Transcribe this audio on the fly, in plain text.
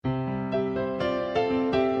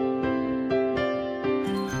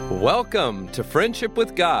Welcome to Friendship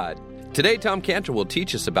with God. Today, Tom Cantor will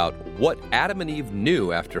teach us about what Adam and Eve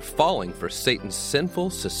knew after falling for Satan's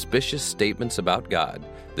sinful, suspicious statements about God.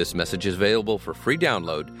 This message is available for free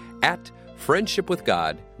download at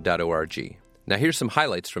friendshipwithgod.org. Now, here's some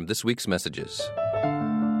highlights from this week's messages.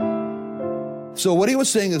 So what he was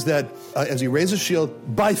saying is that as he raised his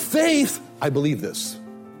shield, by faith, I believe this,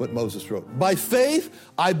 what Moses wrote. By faith,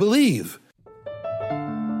 I believe.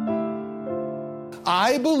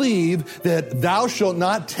 I believe that thou shalt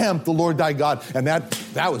not tempt the Lord thy God. And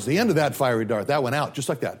that was the end of that fiery dart. That went out just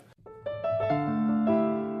like that.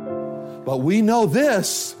 But we know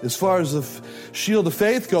this, as far as the shield of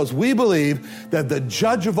faith goes, we believe that the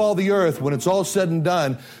judge of all the earth, when it's all said and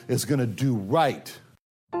done, is going to do right.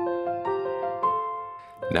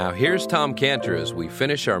 Now here's Tom Cantor as we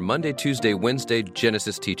finish our Monday, Tuesday, Wednesday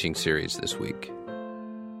Genesis teaching series this week.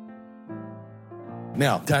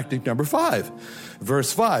 Now, tactic number 5,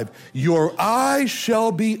 verse 5, your eyes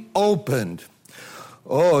shall be opened.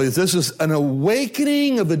 Oh, this is an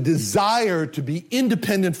awakening of a desire to be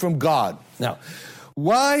independent from God. Now,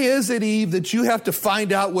 why is it, Eve, that you have to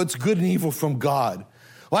find out what's good and evil from God?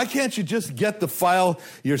 Why can't you just get the file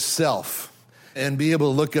yourself and be able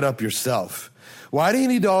to look it up yourself? Why do you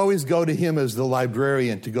need to always go to him as the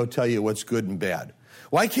librarian to go tell you what's good and bad?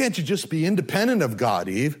 Why can't you just be independent of God,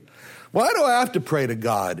 Eve? Why do I have to pray to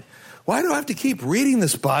God? Why do I have to keep reading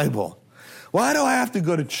this Bible? Why do I have to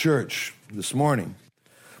go to church this morning?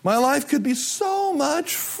 My life could be so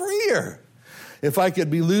much freer if I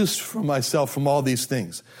could be loose from myself from all these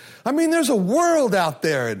things. I mean, there's a world out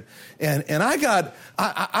there, and I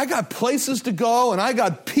got places to go, and I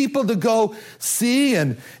got people to go see,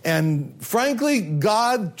 and frankly,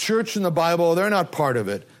 God, church, and the Bible, they're not part of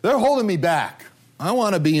it. They're holding me back. I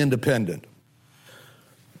want to be independent.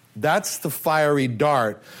 That's the fiery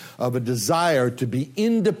dart of a desire to be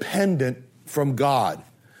independent from God.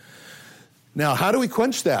 Now, how do we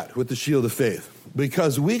quench that with the shield of faith?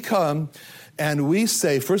 Because we come and we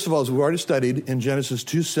say, first of all, as we've already studied in Genesis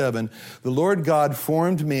 2:7, the Lord God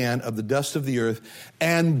formed man of the dust of the earth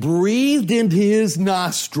and breathed into his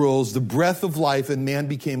nostrils the breath of life, and man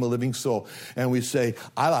became a living soul. And we say,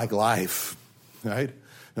 I like life, right?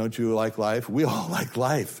 Don't you like life? We all like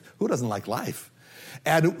life. Who doesn't like life?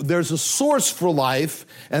 And there's a source for life,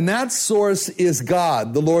 and that source is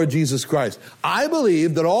God, the Lord Jesus Christ. I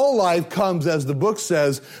believe that all life comes, as the book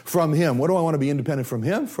says, from him. What do I want to be independent from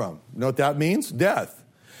him from? You know what that means? Death.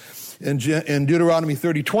 In Deuteronomy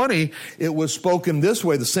 30:20, it was spoken this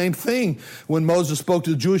way, the same thing when Moses spoke to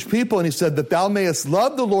the Jewish people, and he said that thou mayest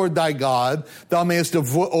love the Lord thy God, thou mayest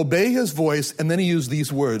obey his voice, and then he used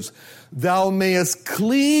these words, thou mayest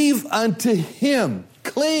cleave unto him.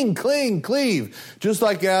 Cleave. Just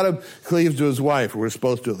like Adam cleaves to his wife, we're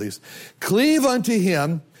supposed to at least. Cleave unto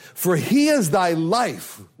him, for he is thy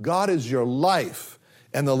life. God is your life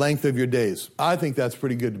and the length of your days. I think that's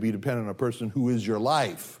pretty good to be dependent on a person who is your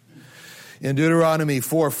life. In Deuteronomy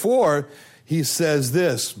 4:4, he says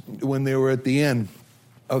this, when they were at the end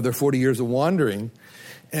of their 40 years of wandering,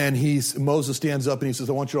 and Moses stands up and he says,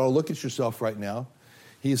 I want you all to look at yourself right now.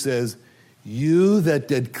 He says, you that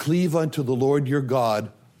did cleave unto the Lord your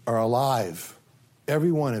God are alive,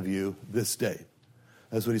 every one of you, this day.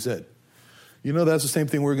 That's what he said. You know, that's the same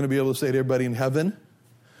thing we're going to be able to say to everybody in heaven.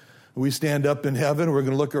 We stand up in heaven, we're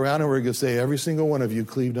going to look around, and we're going to say, every single one of you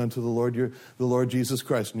cleaved unto the Lord Jesus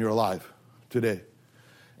Christ, and you're alive today.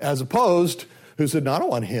 As opposed, who said, no, I don't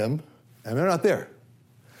want him, and they're not there.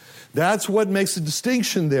 That's what makes the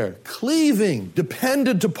distinction there. Cleaving,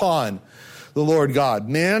 dependent upon the Lord God.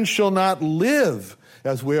 Man shall not live,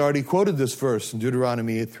 as we already quoted this verse in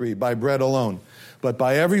Deuteronomy 8:3, by bread alone, but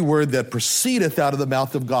by every word that proceedeth out of the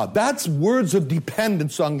mouth of God. That's words of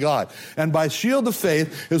dependence on God. And by shield of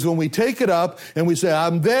faith is when we take it up and we say,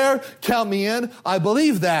 I'm there, count me in, I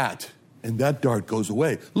believe that. And that dart goes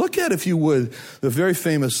away. Look at, if you would, the very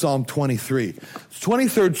famous Psalm 23.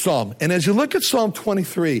 23rd Psalm. And as you look at Psalm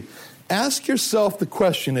 23, ask yourself the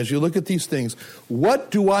question as you look at these things,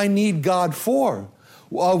 what do I need God for?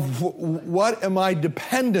 What am I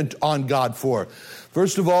dependent on God for?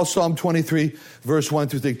 First of all, Psalm 23, verse 1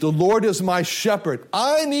 through 3. The Lord is my shepherd.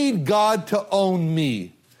 I need God to own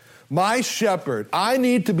me. My shepherd. I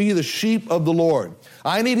need to be the sheep of the Lord.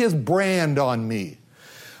 I need his brand on me.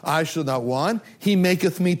 I shall not want. He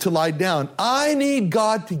maketh me to lie down. I need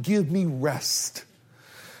God to give me rest.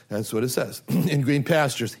 That's what it says. In green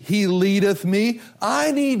pastures, he leadeth me.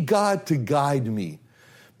 I need God to guide me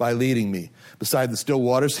by leading me. Beside the still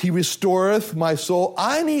waters, he restoreth my soul.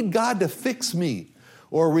 I need God to fix me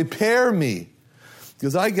or repair me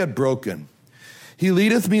because I get broken. He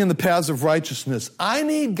leadeth me in the paths of righteousness. I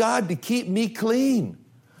need God to keep me clean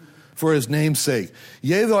for his name's sake.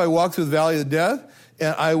 Yea, though I walk through the valley of the death,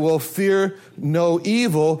 and I will fear no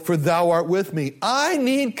evil, for thou art with me. I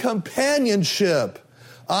need companionship.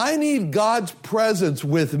 I need God's presence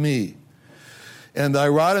with me. And thy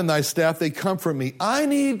rod and thy staff, they comfort me. I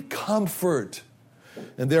need comfort.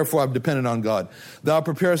 And therefore I'm dependent on God. Thou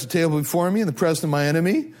preparest a table before me in the presence of my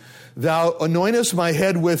enemy. Thou anointest my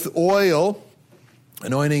head with oil.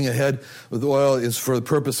 Anointing a head with oil is for the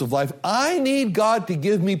purpose of life. I need God to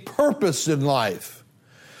give me purpose in life.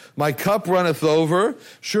 My cup runneth over.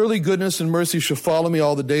 Surely goodness and mercy shall follow me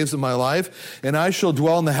all the days of my life, and I shall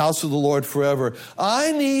dwell in the house of the Lord forever.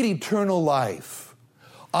 I need eternal life.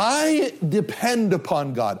 I depend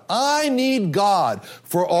upon God. I need God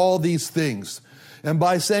for all these things. And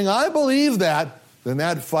by saying, I believe that, then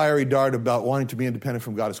that fiery dart about wanting to be independent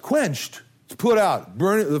from God is quenched. It's put out.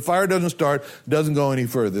 Burn it. The fire doesn't start, doesn't go any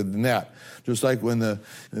further than that. Just like when the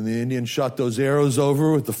Indians shot those arrows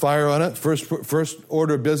over with the fire on it, first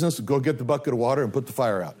order of business, go get the bucket of water and put the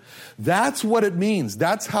fire out. That's what it means.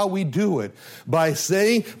 That's how we do it. By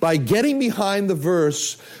getting behind the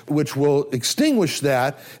verse, which will extinguish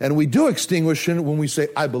that, and we do extinguish it when we say,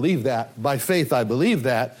 I believe that. By faith, I believe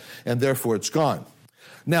that, and therefore it's gone.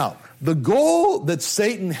 Now, the goal that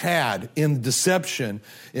Satan had in deception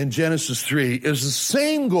in Genesis 3 is the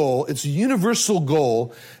same goal. It's a universal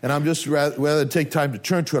goal, and I'm just, rather than take time to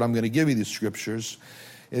turn to it, I'm going to give you these scriptures.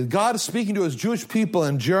 God is speaking to his Jewish people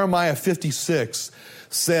in Jeremiah 56,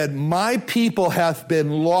 said, my people hath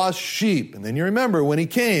been lost sheep. And then you remember when he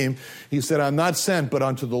came, he said, I'm not sent but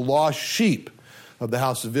unto the lost sheep of the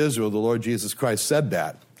house of Israel. The Lord Jesus Christ said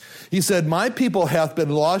that. He said, my people hath been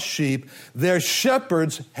lost sheep. Their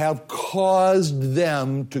shepherds have caused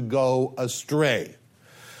them to go astray.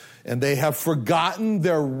 And they have forgotten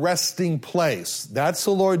their resting place. That's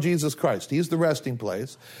the Lord Jesus Christ. He's the resting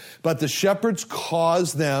place. But the shepherds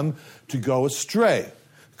caused them to go astray.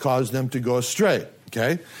 Caused them to go astray.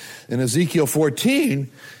 Okay? In Ezekiel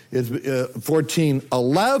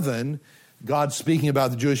 14:11, God, speaking about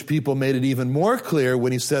the Jewish people, made it even more clear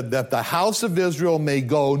when he said that the house of Israel may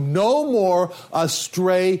go no more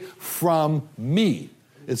astray from me.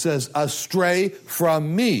 It says, astray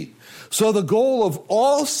from me. So the goal of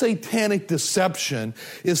all satanic deception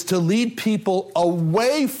is to lead people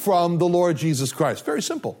away from the Lord Jesus Christ. Very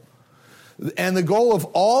simple. And the goal of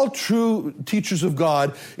all true teachers of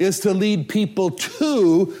God is to lead people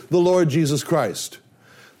to the Lord Jesus Christ.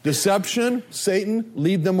 Deception, Satan,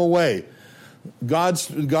 lead them away.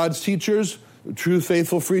 God's teachers, true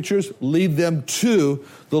faithful preachers, lead them to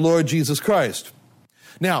the Lord Jesus Christ.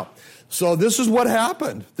 Now, so this is what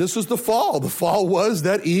happened. This is the fall. The fall was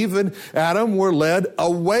that Eve and Adam were led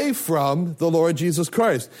away from the Lord Jesus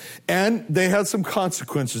Christ. And they had some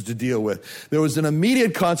consequences to deal with. There was an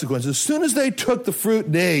immediate consequence. As soon as they took the fruit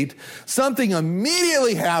and ate, something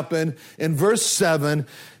immediately happened in verse 7.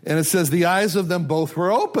 And it says, the eyes of them both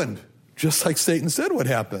were opened. Just like Satan said would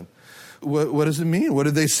happen. What does it mean? What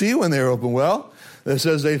did they see when they were open? Well, it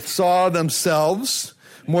says they saw themselves.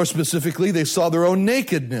 More specifically, they saw their own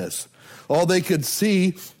nakedness. All they could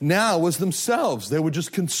see now was themselves. They were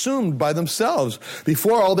just consumed by themselves.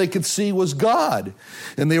 Before, all they could see was God,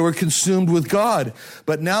 and they were consumed with God.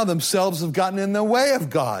 But now themselves have gotten in the way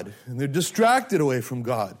of God, and they're distracted away from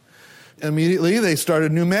God. Immediately, they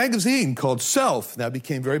started a new magazine called Self. That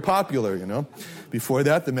became very popular, you know. Before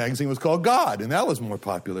that, the magazine was called God, and that was more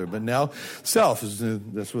popular. But now, Self,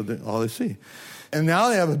 that's what all they see. And now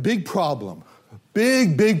they have a big problem.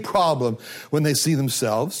 Big problem when they see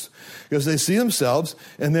themselves, because they see themselves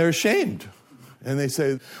and they're ashamed. And they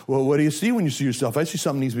say, well, what do you see when you see yourself? I see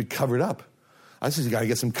something needs to be covered up. I see you got to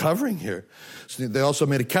get some covering here. So they also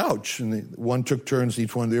made a couch, and one took turns,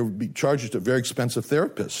 each one, they would be charged to a very expensive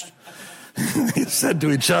therapist. They said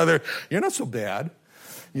to each other, you're not so bad.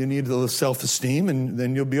 You need a little self-esteem, and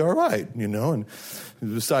then you'll be all right, you know. And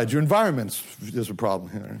besides, your environment is a problem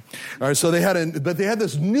here. All right, so they had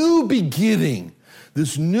this new beginning,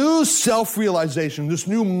 this new self-realization, this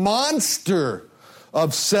new monster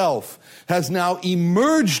of self has now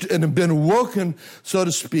emerged and been woken, so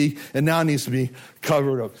to speak, and now needs to be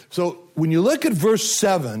covered up. So when you look at verse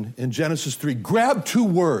 7 in Genesis 3, grab two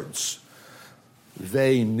words.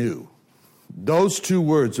 They knew. Those two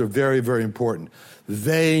words are very, very important.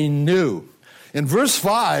 They knew. In verse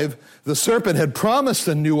 5, the serpent had promised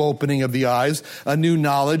a new opening of the eyes, a new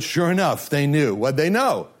knowledge. Sure enough, they knew. What'd they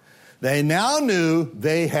know? They now knew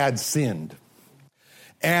they had sinned.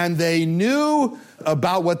 And they knew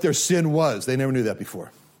about what their sin was. They never knew that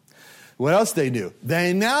before. What else they knew?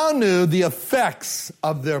 They now knew the effects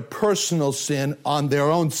of their personal sin on their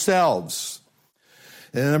own selves.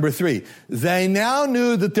 And number 3, they now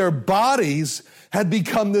knew that their bodies had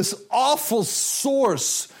become this awful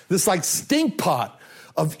source, this like stink pot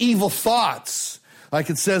of evil thoughts.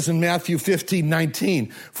 Like it says in Matthew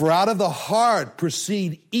 15:19, for out of the heart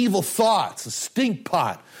proceed evil thoughts, a stink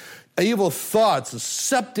pot, evil thoughts, a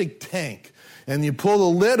septic tank. And you pull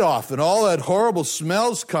the lid off and all that horrible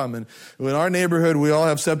smells come. And in our neighborhood, we all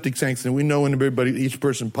have septic tanks and we know when each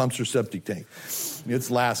person pumps their septic tank.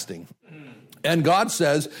 It's lasting. And God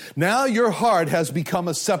says, now your heart has become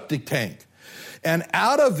a septic tank. And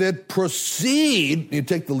out of it proceed, you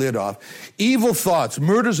take the lid off, evil thoughts,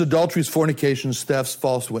 murders, adulteries, fornications, thefts,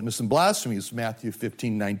 false witness, and blasphemies, Matthew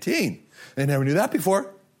 15:19. They never knew that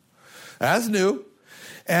before. That's new.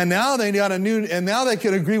 And now they got now they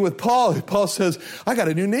can agree with Paul. Paul says, I got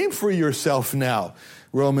a new name for yourself now.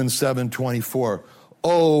 Romans 7:24.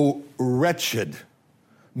 Oh, wretched,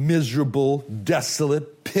 miserable,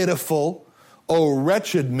 desolate, pitiful, oh,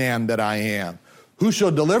 wretched man that I am. Who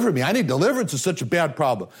shall deliver me? I need deliverance. It's such a bad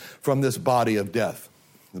problem from this body of death,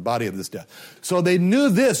 the body of this death. So they knew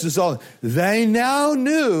this. They now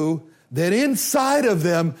knew that inside of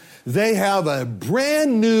them, they have a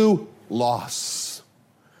brand new loss.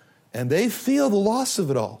 And they feel the loss of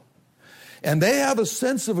it all. And they have a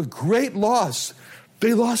sense of a great loss.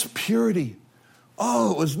 They lost purity.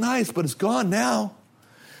 Oh, it was nice, but it's gone now.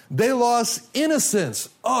 They lost innocence.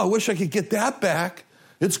 Oh, I wish I could get that back.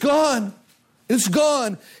 It's gone. It's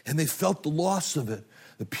gone. And they felt the loss of it.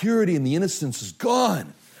 The purity and the innocence is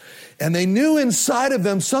gone. And they knew inside of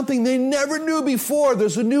them something they never knew before.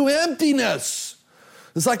 There's a new emptiness.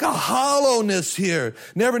 There's like a hollowness here.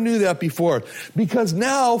 Never knew that before. Because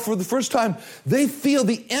now, for the first time, they feel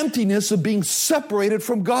the emptiness of being separated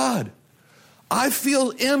from God. I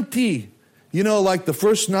feel empty. You know, like the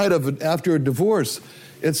first night after a divorce.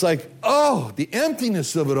 It's like, oh, the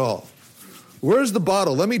emptiness of it all. Where's the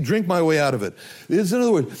bottle? Let me drink my way out of it. In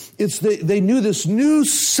other words, they knew this new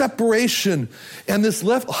separation and this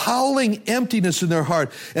left howling emptiness in their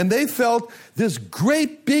heart. And they felt this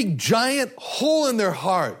great big giant hole in their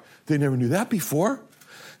heart. They never knew that before.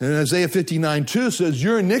 And Isaiah 59:2 says,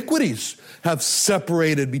 your iniquities have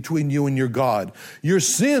separated between you and your God. Your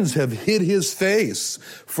sins have hid his face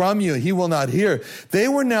from you. He will not hear. They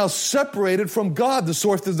were now separated from God, the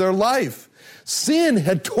source of their life. Sin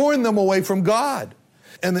had torn them away from God.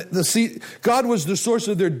 And God was the source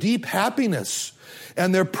of their deep happiness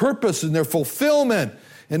and their purpose and their fulfillment.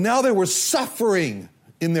 And now they were suffering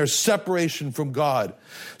in their separation from God.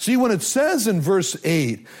 See, when it says in verse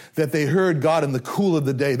 8 that they heard God in the cool of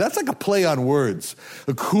the day, that's like a play on words.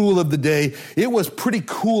 The cool of the day. It was pretty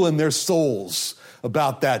cool in their souls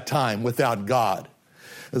about that time without God.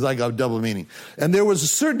 It's like a double meaning. And there was a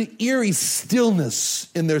certain eerie stillness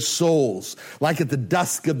in their souls, like at the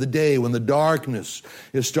dusk of the day when the darkness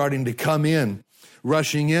is starting to come in,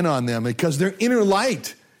 rushing in on them, because their inner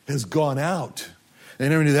light has gone out. They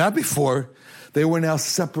never knew that before. They were now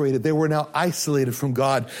separated. They were now isolated from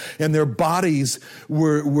God. And their bodies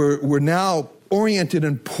were now oriented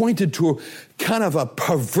and pointed to kind of a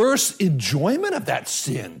perverse enjoyment of that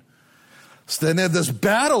sin. So then they have this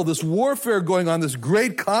battle, this warfare going on, this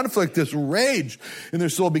great conflict, this rage in their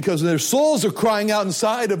soul, because their souls are crying out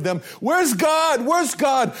inside of them, where's God? Where's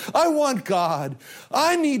God? I want God.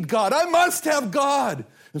 I need God. I must have God.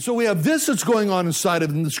 And so we have this that's going on inside of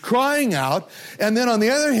them, that's crying out. And then on the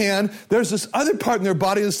other hand, there's this other part in their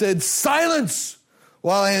body that said, silence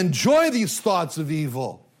while I enjoy these thoughts of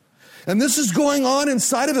evil. And this is going on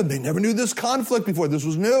inside of them. They never knew this conflict before. This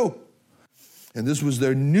was new. And this was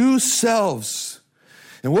their new selves.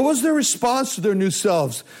 And what was their response to their new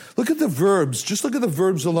selves? Look at the verbs. Just look at the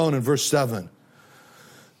verbs alone in verse 7.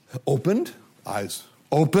 Opened, eyes.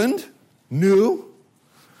 Opened, knew,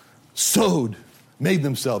 sowed, made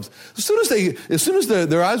themselves. As soon as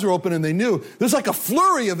their eyes were open and they knew, there's like a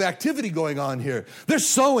flurry of activity going on here. They're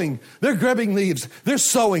sowing. They're grabbing leaves. They're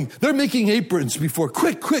sowing. They're making aprons before.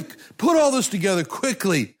 Quick, put all this together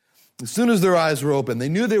quickly. As soon as their eyes were open, they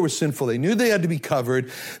knew they were sinful. They knew they had to be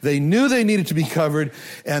covered. They knew they needed to be covered,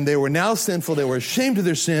 and they were now sinful. They were ashamed of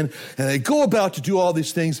their sin, and they go about to do all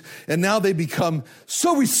these things, and now they become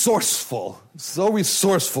so resourceful.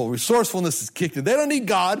 Resourcefulness is kicked in. They don't need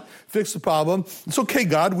God. Fix the problem. It's okay,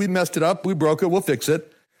 God. We messed it up. We broke it. We'll fix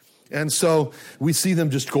it. And so we see them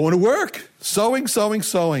just going to work, sowing.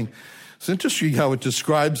 It's interesting how it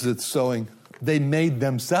describes that sowing. They made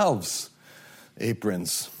themselves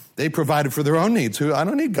aprons. They provided for their own needs. I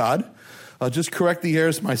don't need God. I'll just correct the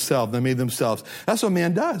errors myself. They made themselves. That's what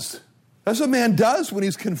man does. That's what man does when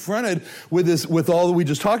he's confronted with all that we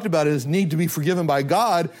just talked about, his need to be forgiven by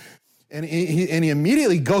God. And he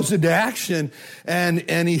immediately goes into action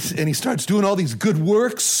and he starts doing all these good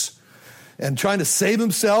works and trying to save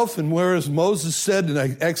himself. And whereas Moses said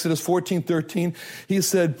in Exodus 14:13, he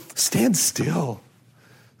said, stand still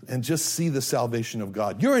and just see the salvation of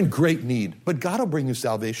God. You're in great need, but God will bring you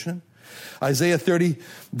salvation. Isaiah 30,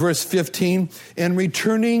 verse 15, and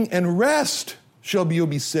returning and rest you'll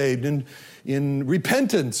be saved. And in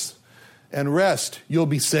repentance and rest, you'll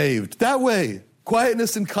be saved. That way,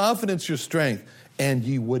 quietness and confidence, your strength. And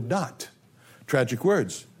ye would not. Tragic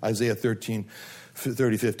words. Isaiah 30,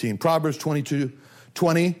 15. Proverbs 20,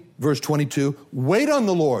 verse 22. Wait on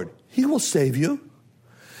the Lord. He will save you.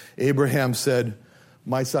 Abraham said,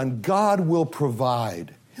 my son, God will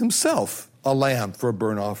provide himself a lamb for a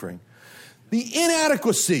burnt offering. The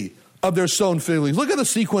inadequacy of their sown fig leaves. Look at the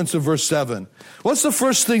sequence of verse 7. What's the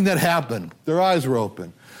first thing that happened? Their eyes were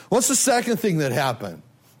open. What's the second thing that happened?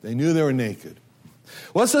 They knew they were naked.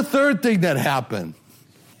 What's the third thing that happened?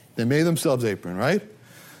 They made themselves apron, right?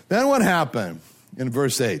 Then what happened in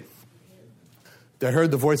verse 8? They heard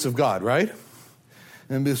the voice of God, right?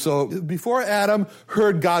 And so before Adam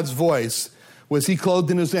heard God's voice, was he clothed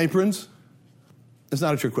in his aprons? It's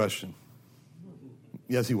not a trick question.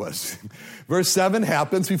 Yes, he was. Verse 7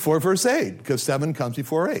 happens before verse 8, because 7 comes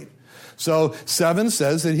before 8. So 7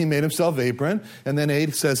 says that he made himself apron, and then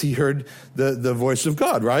 8 says he heard the voice of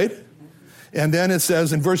God, right? And then it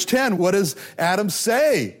says in verse 10, what does Adam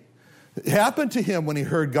say? It happened to him when he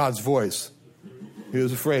heard God's voice. He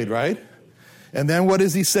was afraid, right? And then what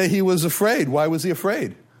does he say he was afraid? Why was he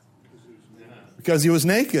afraid? Because he was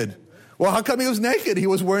naked. Well, how come he was naked? He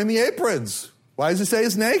was wearing the aprons. Why does he say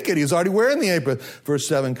he's naked? He's already wearing the apron. Verse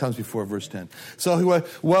 7 comes before verse 10. So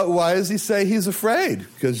why does he say he's afraid?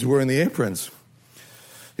 Because he's wearing the aprons.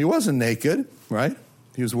 He wasn't naked, right?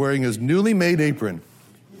 He was wearing his newly made apron.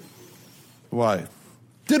 Why?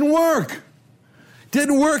 Didn't work.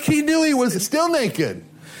 Didn't work. He knew he was still naked.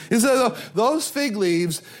 He said those fig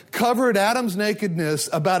leaves covered Adam's nakedness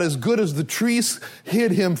about as good as the trees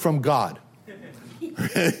hid him from God.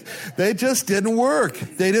 They just didn't work.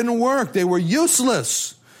 They didn't work. They were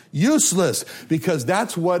useless. Useless. Because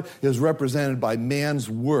that's what is represented by man's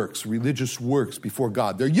works, religious works before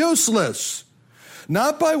God. They're useless.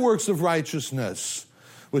 Not by works of righteousness,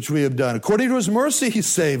 which we have done. According to his mercy, he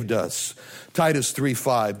saved us. Titus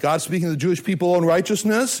 3:5. God speaking to the Jewish people in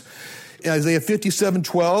righteousness. In Isaiah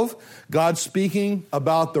 57:12, God speaking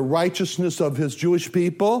about the righteousness of his Jewish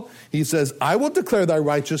people. He says, I will declare thy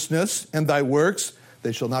righteousness and thy works,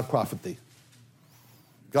 they shall not profit thee.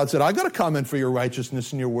 God said, I got a comment for your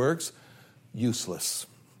righteousness and your works. Useless.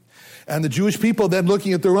 And the Jewish people then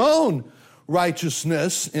looking at their own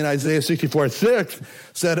righteousness in Isaiah 64:6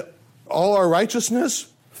 said, all our righteousness,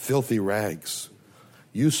 filthy rags.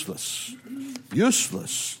 Useless.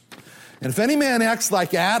 Useless. And if any man acts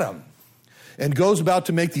like Adam and goes about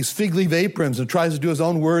to make these fig leaf aprons and tries to do his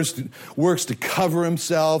own works to cover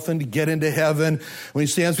himself and to get into heaven, when he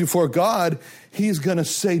stands before God, he's going to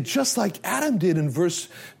say, just like Adam did in verse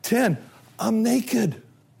 10, I'm naked.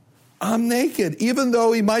 I'm naked. Even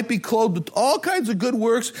though he might be clothed with all kinds of good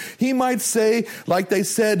works, he might say, like they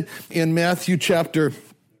said in Matthew chapter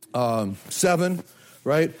 7,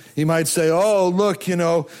 right? He might say, oh, look,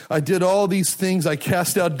 I did all these things. I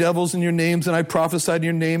cast out devils in your names and I prophesied in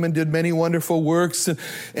your name and did many wonderful works.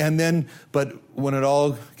 And then, but when it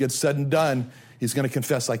all gets said and done, he's going to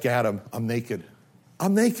confess like Adam, I'm naked.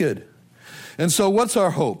 I'm naked. And so what's our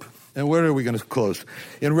hope? And where are we going to close?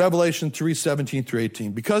 In Revelation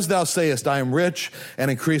 3:17-18, because thou sayest, I am rich and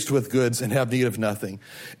increased with goods and have need of nothing,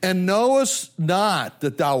 and knowest not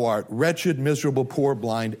that thou art wretched, miserable, poor,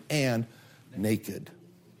 blind, and naked.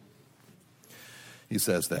 He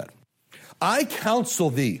says that. I counsel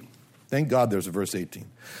thee, thank God there's a verse 18,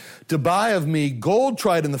 to buy of me gold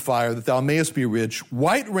tried in the fire, that thou mayest be rich,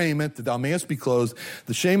 white raiment, that thou mayest be clothed,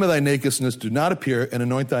 the shame of thy nakedness do not appear, and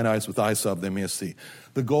anoint thine eyes with eye salve, they mayest see.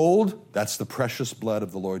 The gold, that's the precious blood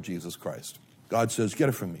of the Lord Jesus Christ. God says, get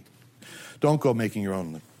it from me. Don't go making your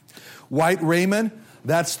own. White raiment,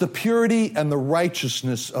 that's the purity and the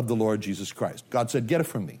righteousness of the Lord Jesus Christ. God said, get it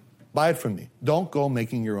from me. Buy it from me. Don't go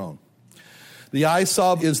making your own. The eye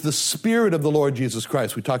salve is the Spirit of the Lord Jesus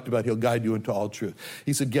Christ. We talked about he'll guide you into all truth.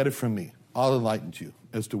 He said, get it from me. I'll enlighten you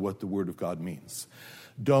as to what the Word of God means.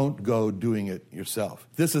 Don't go doing it yourself.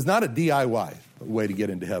 This is not a DIY way to get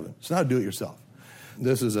into heaven. It's not a do-it-yourself.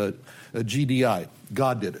 This is a GDI.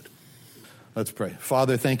 God did it. Let's pray.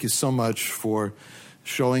 Father, thank you so much for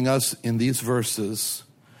showing us in these verses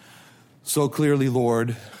so clearly,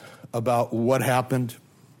 Lord, about what happened.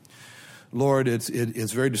 Lord, it's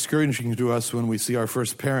very discouraging to us when we see our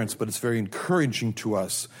first parents, but it's very encouraging to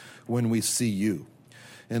us when we see you.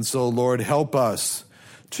 And so, Lord, help us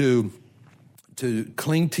to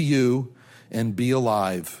cling to you and be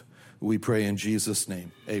alive. We pray in Jesus'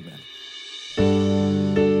 name. Amen.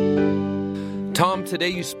 Tom, today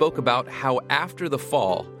you spoke about how after the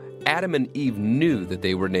fall, Adam and Eve knew that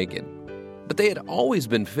they were naked, but they had always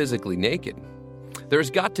been physically naked. There's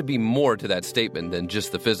got to be more to that statement than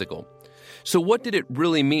just the physical. So what did it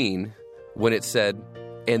really mean when it said,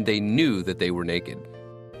 and they knew that they were naked?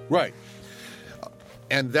 Right.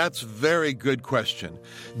 And that's a very good question,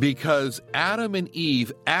 because Adam and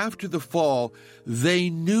Eve, after the fall, they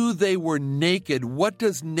knew they were naked. What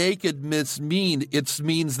does nakedness mean? It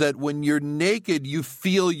means that when you're naked, you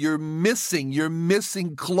feel you're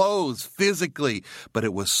missing clothes physically. But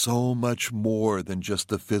it was so much more than just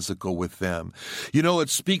the physical with them. You know, it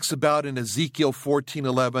speaks about in Ezekiel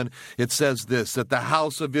 14:11, it says this, that the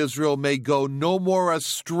house of Israel may go no more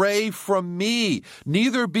astray from me,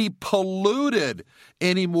 neither be polluted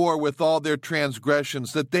anymore with all their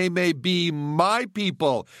transgressions, that they may be my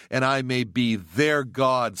people, and I may be their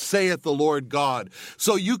God, saith the Lord God.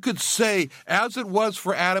 So you could say, as it was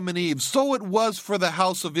for Adam and Eve, so it was for the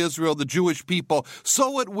house of Israel, the Jewish people,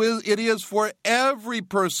 so it is for every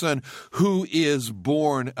person who is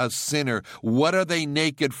born a sinner. What are they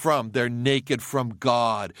naked from? They're naked from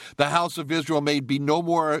God. The house of Israel may be no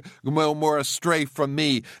more astray from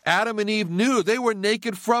me. Adam and Eve knew they were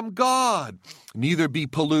naked from God. Neither be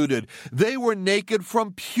polluted. They were naked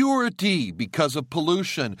from purity because of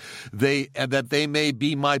pollution, that they may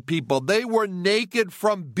be my people. They were naked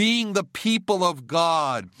from being the people of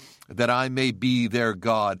God, that I may be their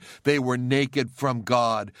God. They were naked from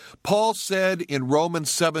God. Paul said in Romans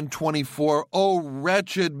 7:24, "O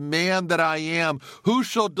wretched man that I am, who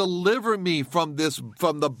shall deliver me from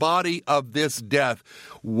the body of this death?"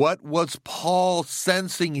 What was Paul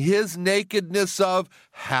sensing his nakedness of?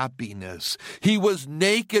 Happiness. He was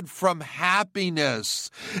naked from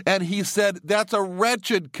happiness. And he said, that's a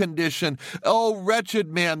wretched condition. Oh, wretched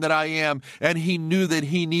man that I am. And he knew that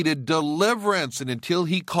he needed deliverance. And until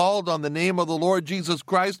he called on the name of the Lord Jesus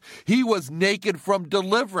Christ, he was naked from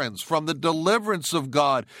deliverance, from the deliverance of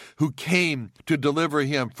God, who came to deliver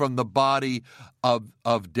him from the body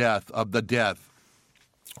of death, of the death.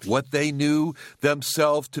 What they knew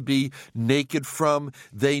themselves to be naked from,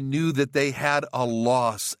 they knew that they had a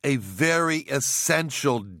loss, a very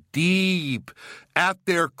essential, deep, at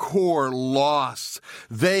their core loss.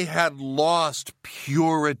 They had lost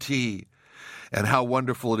purity. And how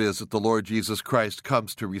wonderful it is that the Lord Jesus Christ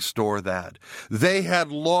comes to restore that. They had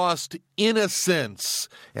lost innocence,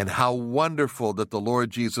 and how wonderful that the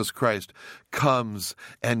Lord Jesus Christ comes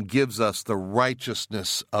and gives us the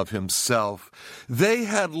righteousness of himself. They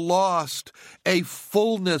had lost a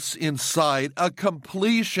fullness inside, a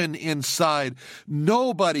completion inside.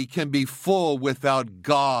 Nobody can be full without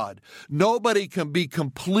God. Nobody can be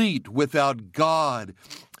complete without God.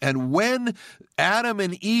 And when Adam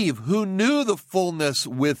and Eve, who knew the fullness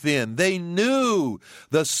within, they knew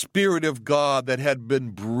the Spirit of God that had been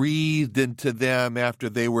breathed into them after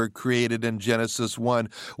they were created in Genesis 1,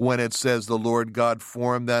 when it says the Lord God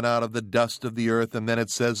formed them out of the dust of the earth, and then it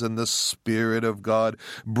says, and the Spirit of God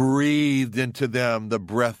breathed into them the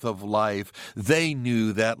breath of life. They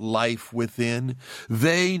knew that life within.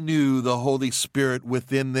 They knew the Holy Spirit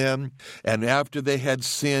within them. And after they had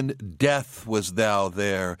sinned, death was thou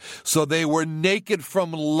there. So they were naked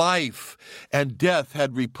from life, and death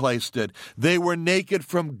had replaced it. They were naked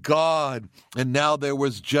from God, and now there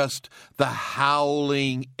was just the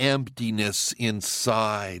howling emptiness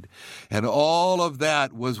inside. And all of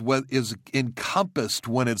that was what is encompassed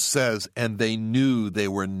when it says, and they knew they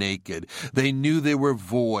were naked. They knew they were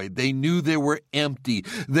void. They knew they were empty.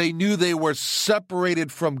 They knew they were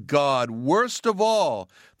separated from God. Worst of all,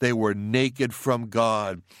 they were naked from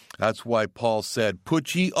God. That's why Paul said,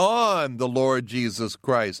 put ye on the Lord Jesus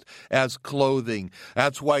Christ as clothing.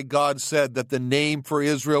 That's why God said that the name for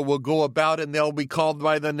Israel will go about and they'll be called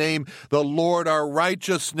by the name, the Lord our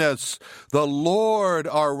righteousness. The Lord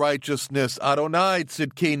our righteousness, Adonai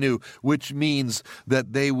Tzidkenu, which means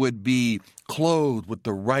that they would be clothed with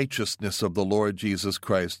the righteousness of the Lord Jesus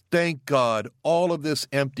Christ. Thank God, all of this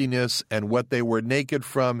emptiness and what they were naked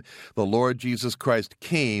from, the Lord Jesus Christ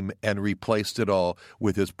came and replaced it all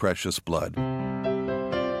with his precious blood.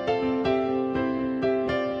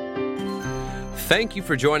 Thank you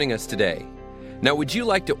for joining us today. Now, would you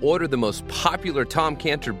like to order the most popular Tom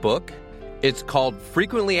Cantor book? It's called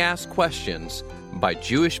Frequently Asked Questions by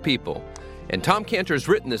Jewish People. And Tom Cantor has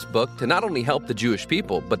written this book to not only help the Jewish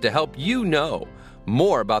people, but to help you know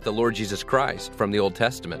more about the Lord Jesus Christ from the Old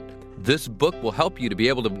Testament. This book will help you to be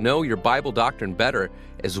able to know your Bible doctrine better,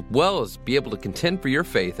 as well as be able to contend for your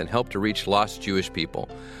faith and help to reach lost Jewish people.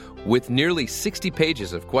 With nearly 60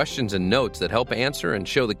 pages of questions and notes that help answer and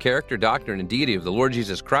show the character, doctrine, and deity of the Lord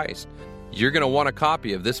Jesus Christ, you're going to want a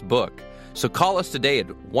copy of this book. So call us today at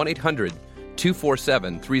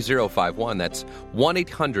 1-800-247-3051. That's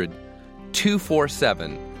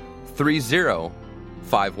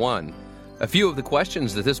 1-800-247-3051. A few of the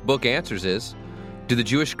questions that this book answers is, do the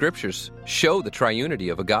Jewish scriptures show the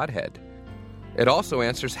triunity of a Godhead? It also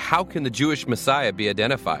answers, how can the Jewish Messiah be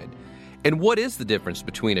identified? And what is the difference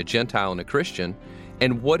between a Gentile and a Christian?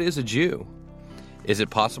 And what is a Jew? Is it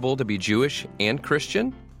possible to be Jewish and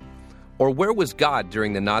Christian? Or where was God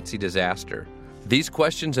during the Nazi disaster? These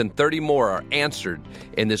questions and 30 more are answered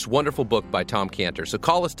in this wonderful book by Tom Cantor. So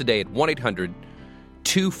call us today at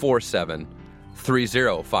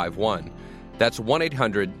 1-800-247-3051. That's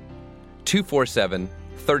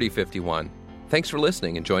 1-800-247-3051. Thanks for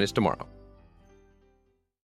listening, and join us tomorrow.